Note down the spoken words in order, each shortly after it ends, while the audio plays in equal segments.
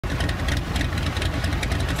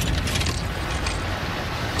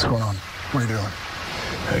What's going on? What are you doing?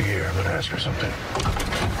 Hey, here, I'm gonna ask her something.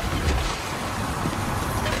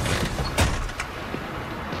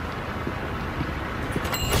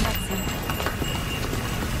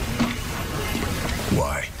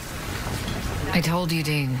 Why? I told you,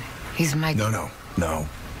 Dean. He's my... No.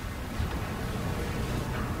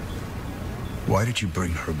 Why did you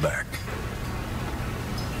bring her back?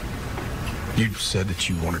 You said that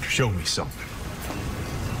you wanted to show me something.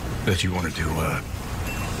 That you wanted to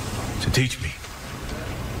teach me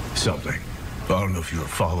something. I don't know if you were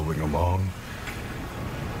following along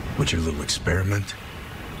with your little experiment.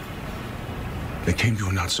 It came to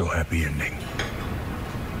a not-so-happy ending.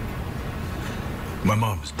 My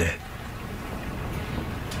mom is dead.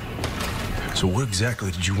 So what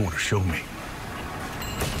exactly did you want to show me?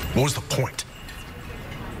 What was the point?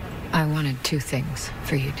 I wanted two things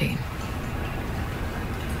for you, Dean.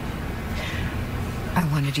 I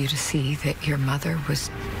wanted you to see that your mother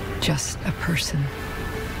was just a person.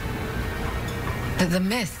 The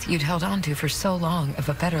myth you'd held on to for so long of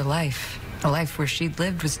a better life, a life where she'd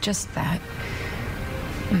lived, was just that,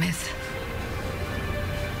 a myth.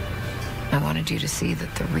 I wanted you to see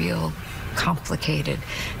that the real, complicated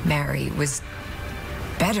Mary was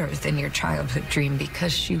better than your childhood dream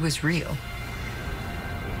because she was real.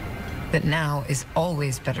 That now is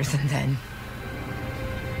always better than then.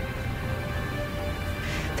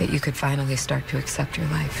 That you could finally start to accept your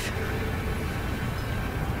life.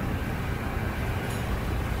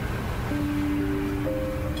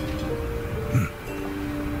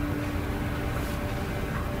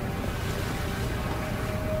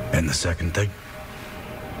 And the second thing?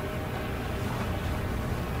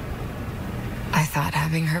 I thought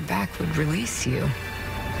having her back would release you.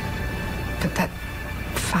 Put that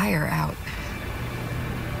fire out.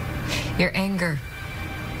 Your anger.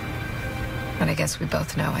 But I guess we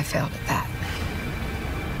both know I failed at that.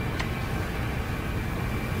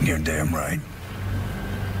 You're damn right.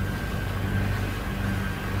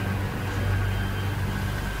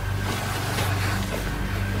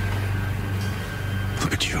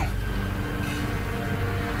 Look at you.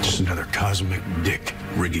 Just another cosmic dick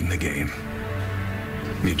rigging the game.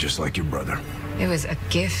 You're just like your brother. It was a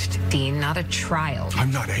gift, Dean, not a trial.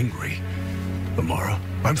 I'm not angry, Amara.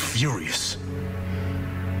 I'm furious.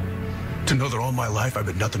 To know that all my life I've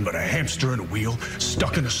been nothing but a hamster in a wheel,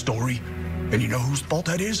 stuck in a story. And you know whose fault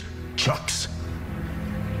that is? Chuck's.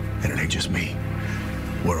 And it ain't just me.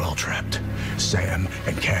 We're all trapped. Sam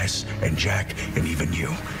and Cass and Jack and even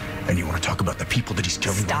you. And you want to talk about the people that he's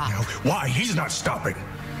killing right now? Why? He's not stopping.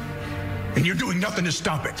 And you're doing nothing to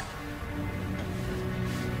stop it.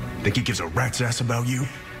 Think he gives a rat's ass about you?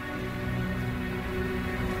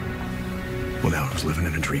 Well, now I was living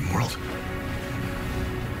in a dream world.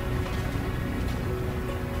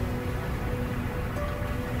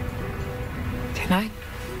 Can I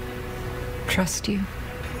trust you?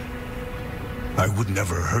 I would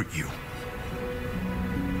never hurt you.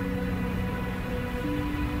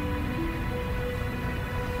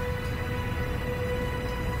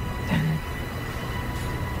 Then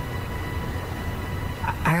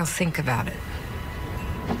I'll think about it.